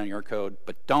you write it on your code.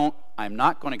 But I'm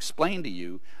not going to explain to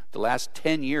you the last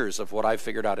 10 years of what I've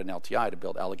figured out in LTI to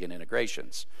build elegant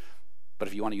integrations. But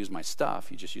if you want to use my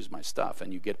stuff, you just use my stuff,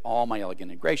 and you get all my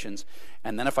elegant integrations.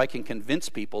 And then if I can convince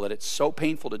people that it's so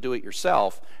painful to do it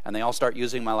yourself, and they all start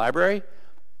using my library,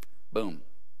 boom,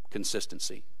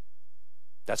 consistency.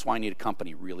 That's why I need a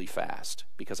company really fast,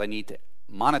 because I need to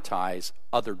monetize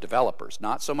other developers,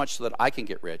 not so much so that I can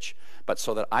get rich, but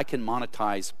so that I can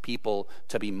monetize people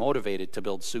to be motivated to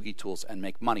build Tsugi tools and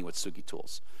make money with Tsugi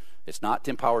tools. It's not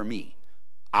to empower me.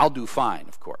 I'll do fine,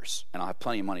 of course, and I'll have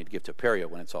plenty of money to give to Apereo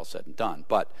when it's all said and done.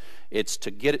 But it's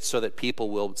to get it so that people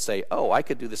will say, oh, I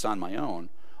could do this on my own,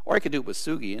 or I could do it with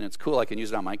Tsugi, and it's cool, I can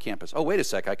use it on my campus. Oh, wait a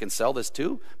sec, I can sell this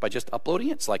too by just uploading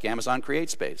it? It's like Amazon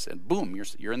CreateSpace, and boom,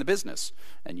 you're in the business.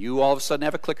 And you all of a sudden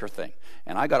have a clicker thing.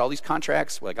 And I got all these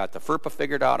contracts, I got the FERPA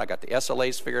figured out, I got the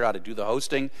SLAs figured out, I do the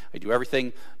hosting, I do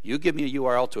everything. You give me a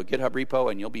URL to a GitHub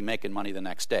repo, and you'll be making money the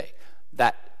next day.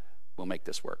 That will make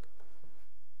this work.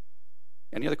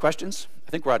 Any other questions? I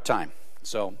think we're out of time.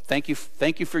 So thank you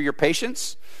for your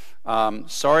patience.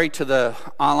 Sorry to the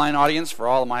online audience for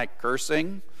all of my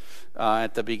cursing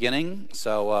at the beginning.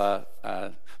 So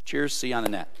cheers, see you on the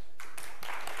net.